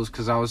 different schools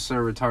because I was so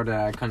retarded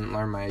I couldn't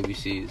learn my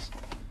ABCs.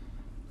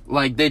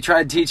 Like, they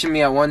tried teaching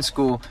me at one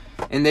school,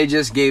 and they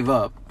just gave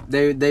up.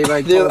 They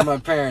like told my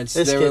parents.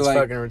 This they kid's were like,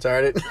 fucking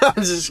retarded.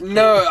 I'm just kidding.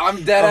 No,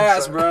 I'm dead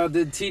ass, sorry. bro.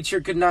 The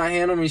teacher could not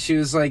handle me. She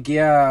was like,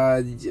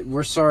 yeah,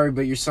 we're sorry,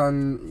 but your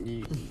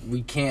son,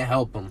 we can't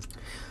help him.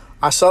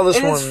 I saw this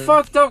and one. It's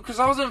fucked up because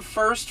I was in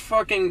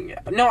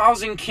I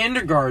was in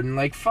kindergarten.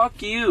 Like,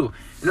 fuck you.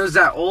 And it was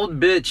that old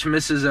bitch,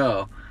 Mrs.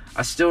 O.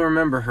 I still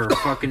remember her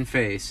fucking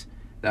face.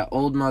 That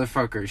old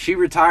motherfucker. She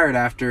retired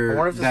after I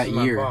wonder if this that is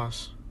year. My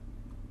boss.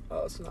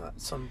 Oh, it's not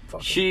some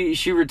fucking...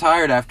 She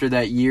retired after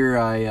that year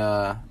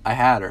I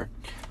had her.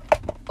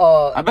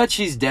 I bet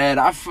she's dead.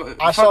 I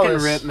fucking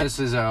rip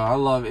Mrs. O. I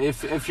love it.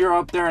 If you're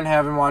up there in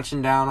heaven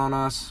watching down on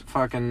us,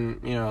 fucking,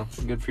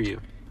 good for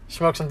you.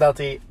 Smoke some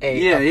Delta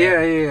 8. Yeah,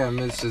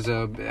 Mrs.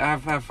 O.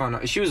 Have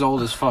fun. She was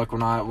old as fuck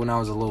when I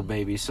was a little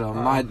baby, so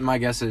my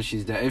guess is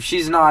she's dead. If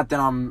she's not, then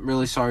I'm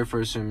really sorry for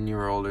assuming you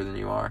were older than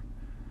you are.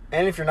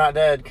 And if you're not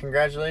dead,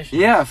 congratulations.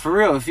 Yeah, for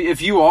real. If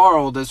you are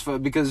old as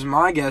fuck, because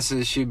my guess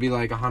is she'd be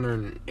like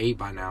 108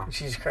 by now.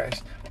 Jesus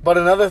Christ. But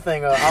another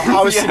thing,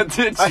 I was yeah,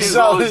 dude, I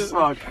saw old this. As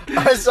fuck.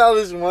 I saw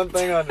this one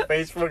thing on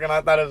Facebook, and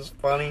I thought it was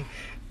funny.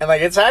 And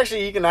like, it's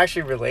actually, you can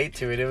actually relate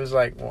to it. It was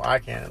like, well, I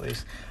can at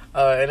least.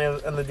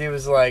 And the dude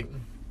was like,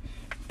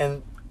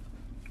 wait,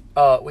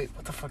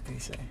 what the fuck did he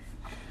say?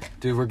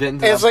 Dude, we're getting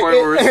to that point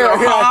where we're so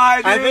high,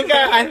 dude.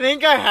 I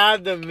think I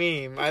had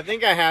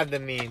the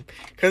meme.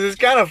 Because it's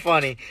kind of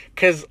funny.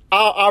 Because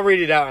I'll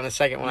read it out in a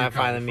second when I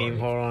find the meme.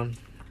 Hold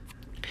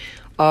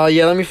on.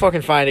 Yeah, let me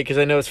fucking find it because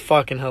I know it's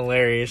fucking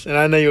hilarious. And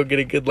I know you'll get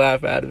a good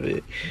laugh out of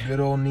it. Good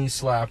old knee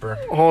slapper.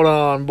 Hold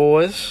on,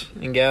 boys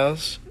and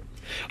gals.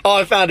 Oh,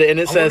 I found it, and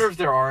it says... I wonder if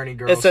there are any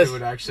girls who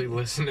would actually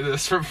listen to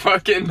this for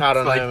fucking, I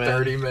don't know,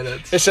 30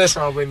 minutes. It says,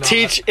 probably not.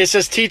 It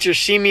says, teacher,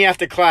 see me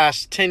after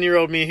class,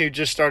 10-year-old me who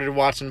just started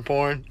watching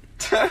porn.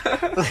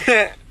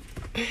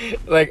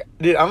 Like,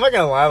 dude, I'm not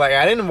gonna lie, like,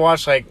 I didn't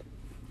watch, like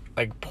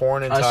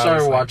porn until I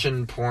started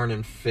watching porn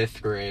in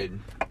 5th grade.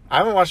 I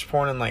haven't watched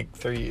porn in, like,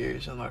 3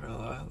 years, I'm not gonna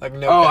lie. Like,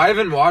 no. Oh, I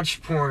haven't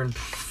watched porn,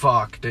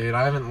 fuck, dude.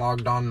 I haven't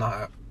logged on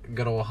the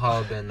good old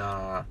hub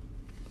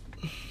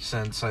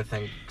since, I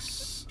think...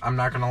 I'm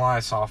not gonna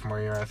lie, sophomore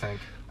year, I think.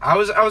 I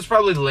was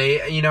probably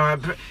late,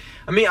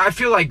 I mean, I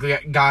feel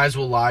like guys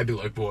will lie, be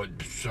like, well,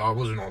 I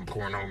wasn't on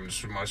Pornhub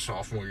until my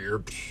sophomore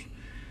year.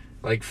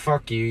 Like,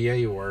 fuck you, yeah,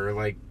 you were,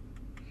 like,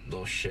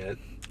 little shit.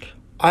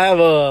 I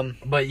have,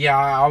 But, yeah,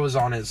 I was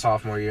on it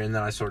sophomore year, and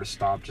then I sort of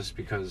stopped just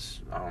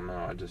because, I don't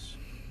know, I just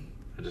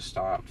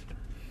stopped.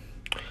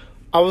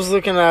 I was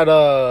looking at,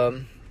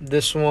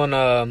 this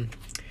one,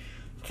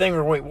 thing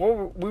where, wait,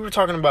 we were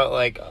talking about,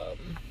 like,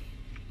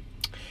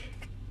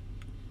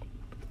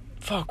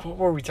 fuck, what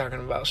were we talking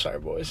about? Sorry,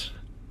 boys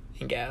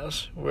and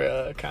gals.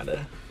 We're kind of...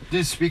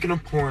 Dude, speaking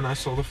of porn, I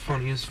saw the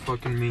funniest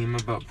fucking meme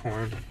about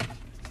porn.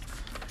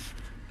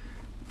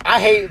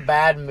 I hate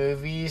bad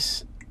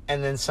movies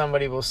and then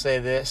somebody will say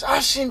this,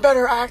 I've seen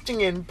better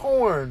acting in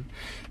porn.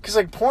 Because,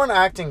 like, porn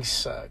acting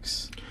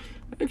sucks.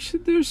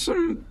 Actually, there's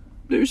some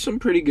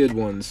pretty good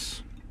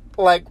ones.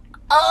 Like,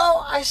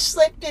 oh, I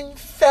slipped and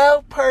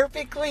fell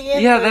perfectly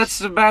in. Yeah, that's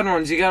the bad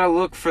ones. You gotta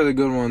look for the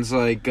good ones.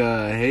 Like,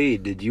 hey,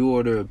 did you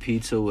order a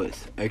pizza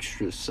with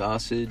extra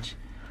sausage?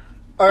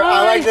 Or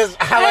I like this.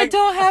 I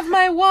don't have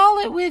my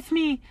wallet with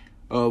me.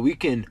 Oh, we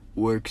can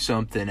work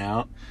something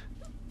out.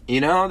 You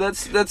know,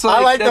 that's like...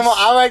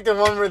 I like the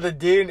one where the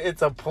dude,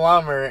 it's a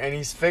plumber, and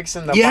he's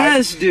fixing the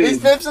Yes, pipes. dude.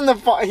 He's fixing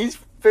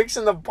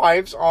the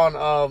pipes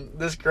on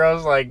this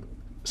girl's, like,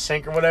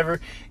 sink or whatever,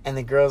 and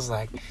the girl's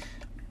like,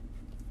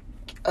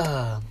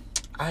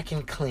 I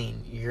can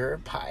clean your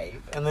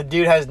pipe. And the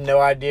dude has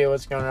no idea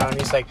what's going on.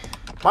 He's like,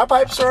 my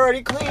pipes are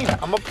already clean.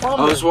 I'm a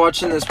plumber. I was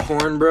watching this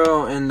porn,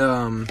 bro,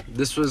 and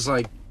this was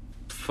like,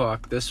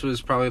 this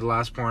was probably the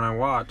last porn I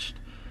watched.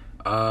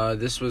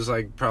 This was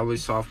like probably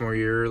sophomore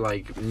year,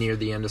 like near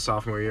the end of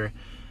sophomore year.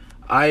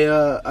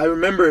 I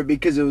remember it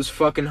because it was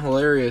fucking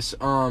hilarious.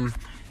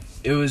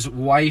 It was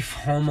Wife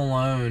Home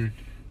Alone,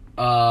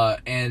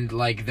 and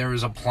like there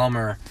was a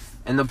plumber,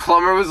 and the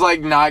plumber was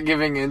like not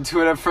giving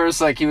into it at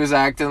first. Like he was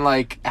acting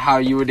like how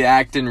you would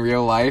act in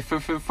real life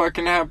if it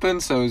fucking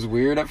happened. So it was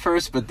weird at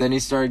first, but then he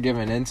started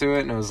giving into it,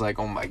 and it was like,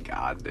 oh my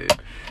god, dude,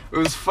 it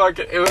was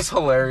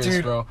hilarious,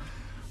 dude, bro.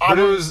 But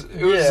he was I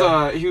know like,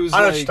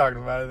 what you're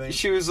talking about, I think.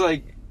 She was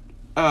like,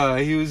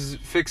 he was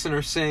fixing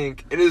her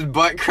sink, and his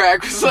butt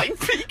crack was like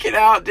peeking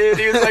out, dude.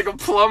 He was like a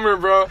plumber,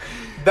 bro.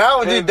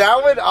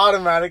 That would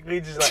automatically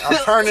just like, I'm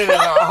turning it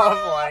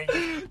off, like.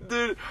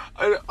 Dude,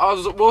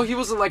 well, he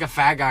wasn't like a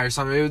fat guy or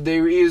something.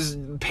 His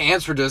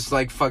pants were just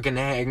like fucking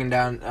hanging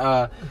down.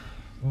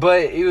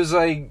 But he was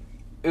like,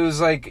 well,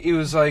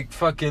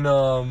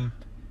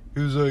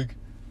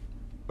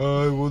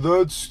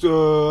 that's,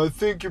 I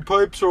think your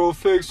pipes are all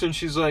fixed. And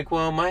she's like,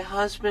 well, my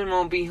husband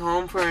won't be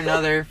home for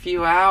another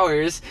few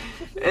hours.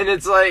 And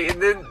it's like, and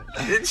then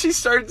she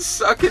started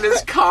sucking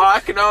his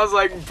cock. And I was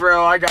like,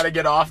 bro, I gotta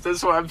get off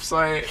this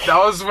website. That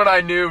was when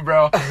I knew,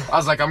 bro. I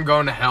was like, I'm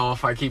going to hell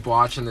if I keep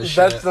watching this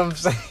shit. That's what I'm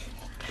saying.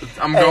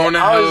 I'm going to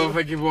hell if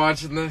I keep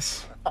watching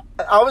this.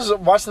 I was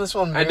watching this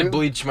one movie. I had to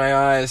bleach my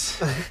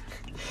eyes.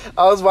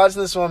 I was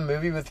watching this one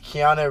movie with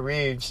Keanu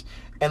Reeves.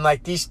 And,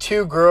 like, these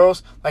two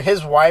girls, like,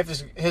 his wife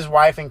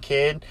and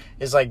kid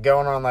is, like,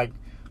 going on, like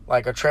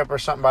a trip or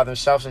something by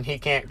themselves, and he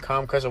can't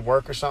come because of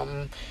work or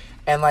something.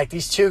 And, like,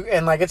 these two,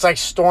 and, like, it's, like,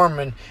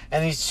 storming,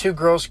 and these two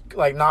girls,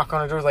 like, knock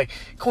on the door, like,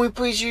 can we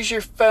please use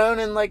your phone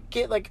and, like,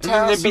 get, like, a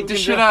towel? And then they beat the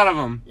shit out of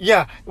him.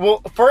 Yeah.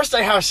 Well, first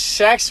they have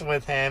sex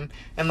with him,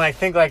 and, like,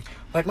 think, like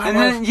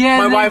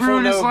my wife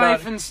will know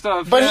about it. And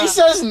stuff. But he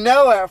says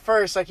no at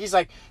first. Like, he's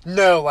like,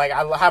 no, like,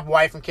 I have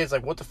wife and kids.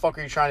 Like, what the fuck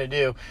are you trying to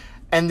do?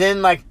 And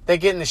then, like, they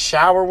get in the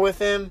shower with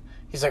him.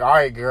 He's like, all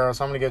right, girl,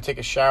 so I'm going to go take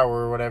a shower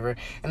or whatever.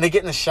 And they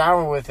get in the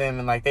shower with him,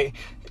 and, like,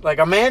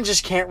 a man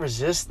just can't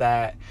resist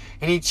that.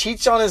 And he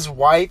cheats on his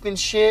wife and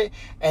shit,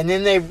 and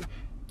then they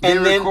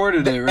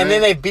recorded it, right? And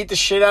then they beat the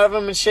shit out of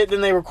him and shit.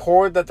 Then they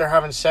record that they're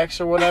having sex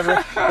or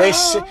whatever.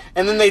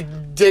 And then they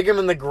dig him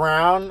in the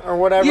ground or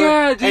whatever.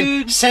 Yeah,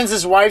 dude. And sends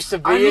his wife to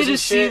videos I need to and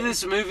see shit.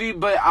 this movie,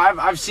 but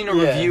I've seen a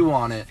review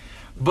on it.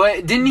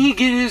 But didn't he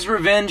get his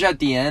revenge at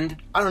the end?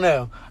 I don't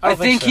know. I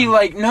think so. He,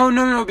 like...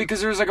 No, because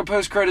there was, like, a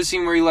post-credit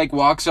scene where he, like,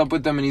 walks up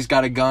with them and he's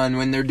got a gun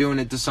when they're doing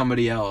it to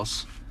somebody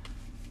else.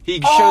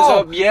 He shows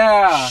up,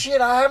 yeah.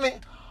 Shit, I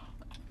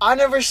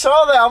never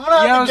saw that. I'm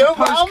gonna have to go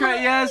back.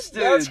 Yes,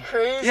 dude. That's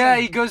crazy. Yeah,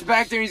 he goes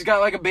back there and he's got,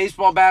 like, a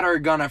baseball bat or a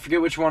gun. I forget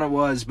which one it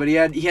was. But he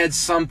had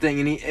something,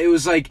 and it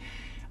was, like...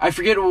 I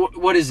forget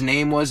what his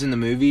name was in the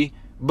movie,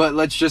 but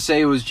let's just say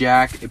it was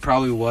Jack. It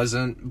probably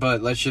wasn't,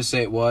 but let's just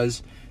say it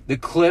was. The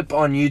clip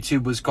on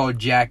YouTube was called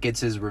Jack Gets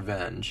His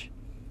Revenge.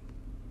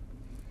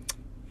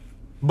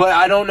 But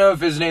I don't know if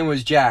his name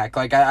was Jack.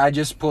 Like, I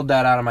just pulled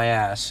that out of my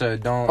ass, so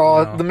don't...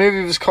 Oh, the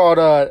movie was called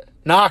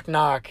Knock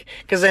Knock,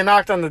 because they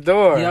knocked on the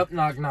door. Yep,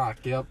 Knock Knock,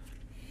 yep.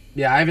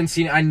 Yeah, I haven't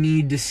seen it. I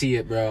need to see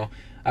it, bro.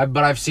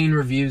 But I've seen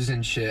reviews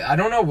and shit. I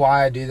don't know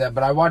why I do that,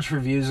 but I watch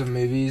reviews of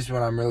movies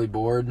when I'm really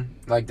bored.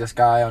 Like this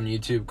guy on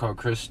YouTube called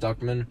Chris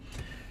Stuckman.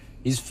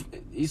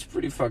 He's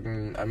pretty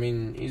fucking... I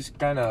mean, he's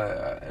kind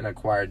of an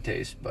acquired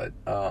taste, but,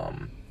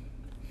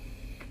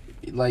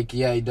 like,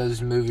 yeah, he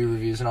does movie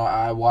reviews, and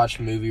I watch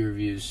movie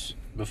reviews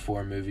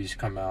before movies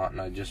come out,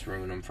 and I just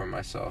ruin them for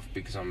myself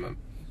because I'm a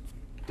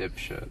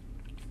dipshit.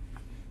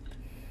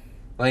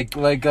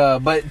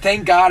 But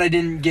thank God I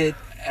didn't get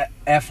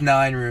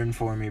F9 ruined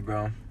for me,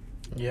 bro.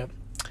 Yep.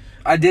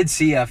 I did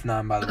see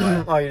F9, by the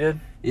way. Oh, you did?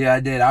 Yeah, I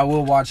did. I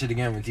will watch it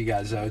again with you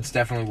guys, though. It's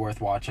definitely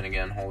worth watching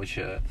again. Holy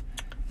shit.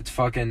 It's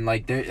fucking,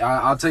 like,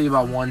 I'll tell you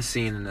about one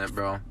scene in it,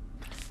 bro.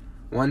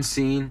 One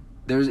scene,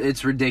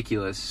 it's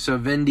ridiculous. So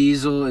Vin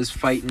Diesel is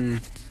fighting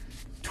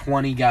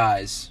 20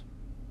 guys.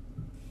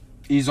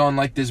 He's on,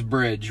 like, this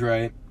bridge,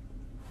 right?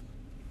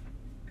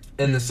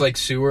 In this, like,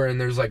 sewer,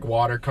 and there's, like,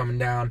 water coming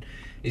down.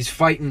 He's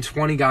fighting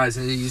 20 guys,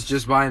 and he's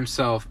just by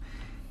himself.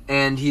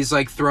 and he's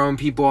like throwing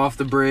people off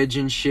the bridge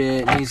and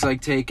shit, and he's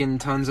like taking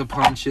tons of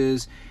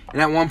punches.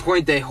 And at one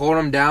point they hold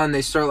him down,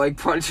 they start like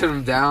punching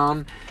him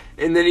down,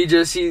 and then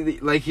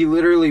he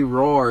literally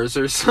roars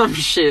or some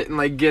shit and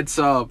like gets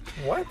up.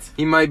 What?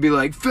 He might be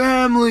like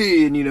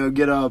family and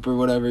get up or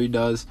whatever he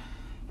does.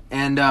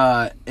 And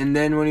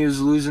then when he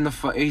was losing the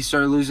fight, he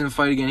started losing the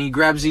fight again. He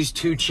grabs these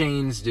 2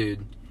 chains,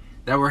 dude,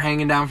 that were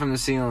hanging down from the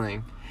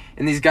ceiling.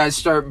 And these guys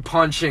start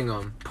punching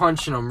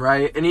him,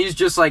 right? And he's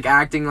just, like,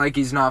 acting like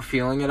he's not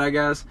feeling it, I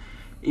guess.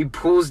 He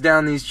pulls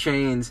down these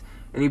chains,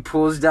 and he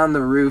pulls down the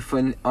roof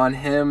on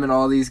him and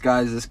all these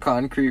guys, this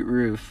concrete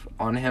roof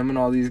on him and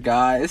all these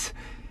guys.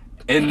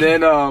 And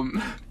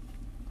then,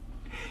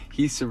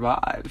 he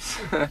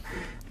survives.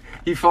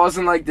 He falls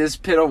in, like, this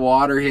pit of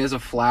water. He has a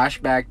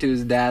flashback to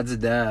his dad's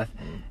death.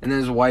 And then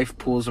his wife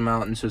pulls him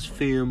out and says,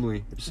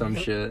 family, or some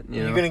shit,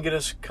 you know? You gonna get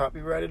us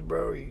copyrighted,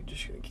 bro, or are you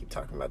just gonna keep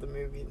talking about the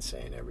movie and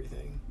saying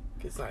everything?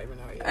 It's not even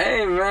out yet.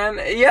 Hey, man.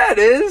 Yeah, it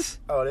is.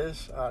 Oh, it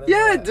is? Oh,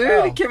 Yeah, dude.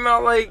 Oh. It came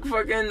out, like,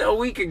 fucking a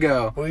week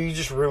ago. Well, you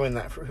just ruined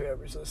that for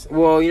whoever's listening.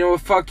 Well, you know what?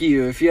 Fuck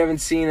you. If you haven't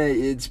seen it,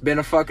 it's been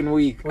a fucking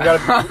week. We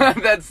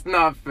gotta That's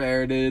not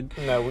fair, dude.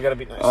 No, we gotta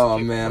be nice Oh,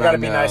 to people. man, We gotta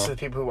I be know. nice to the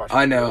people who watch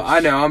I know.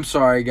 I'm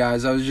sorry,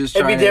 guys. I was just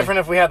It'd trying be different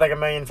if we had, like, 1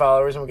 million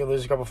followers and we could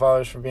lose a couple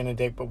followers for being a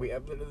dick, but we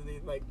have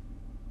literally, like,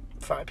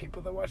 5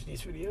 people that watch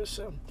these videos,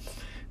 so...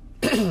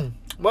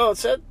 Well, it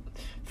said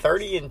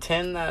 30 and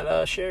 10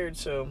 that shared,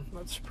 so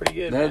that's pretty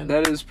good, man.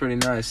 That is pretty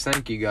nice.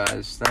 Thank you,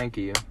 guys. Thank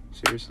you.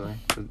 Seriously.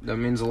 That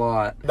means a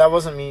lot. That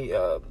wasn't me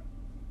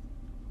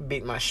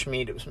beating my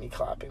schmeat, it was me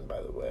clapping,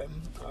 by the way.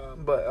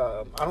 But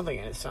I don't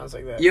think it sounds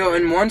like that. Yo,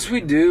 and once we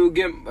do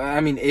get...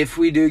 if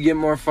we do get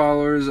more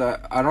followers,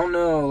 I don't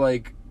know,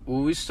 like...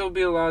 Will we still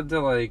be allowed to,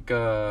 like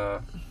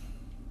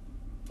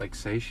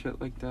say shit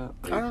like that?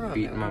 Like, I don't know,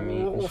 beating my man.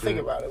 meat We'll think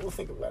about it.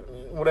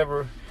 Man.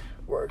 Whatever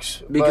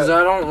works. Because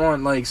But- I don't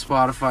want, like,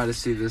 Spotify to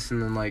see this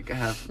and then, like,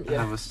 have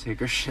us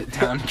take our shit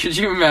down. Could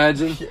you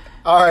imagine?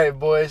 Alright,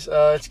 boys.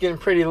 It's getting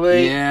pretty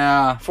late.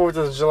 Yeah. 4th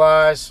of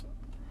July's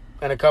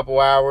in a couple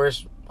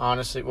hours.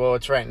 Honestly, well,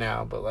 it's right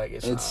now, but, like,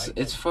 it's not like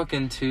It's that.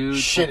 fucking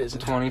Shit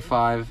isn't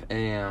 2:25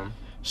 a.m.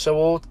 So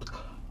we'll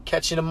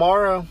catch you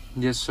tomorrow.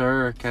 Yes,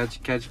 sir. Catch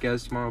you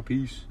guys tomorrow.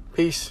 Peace.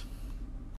 Peace.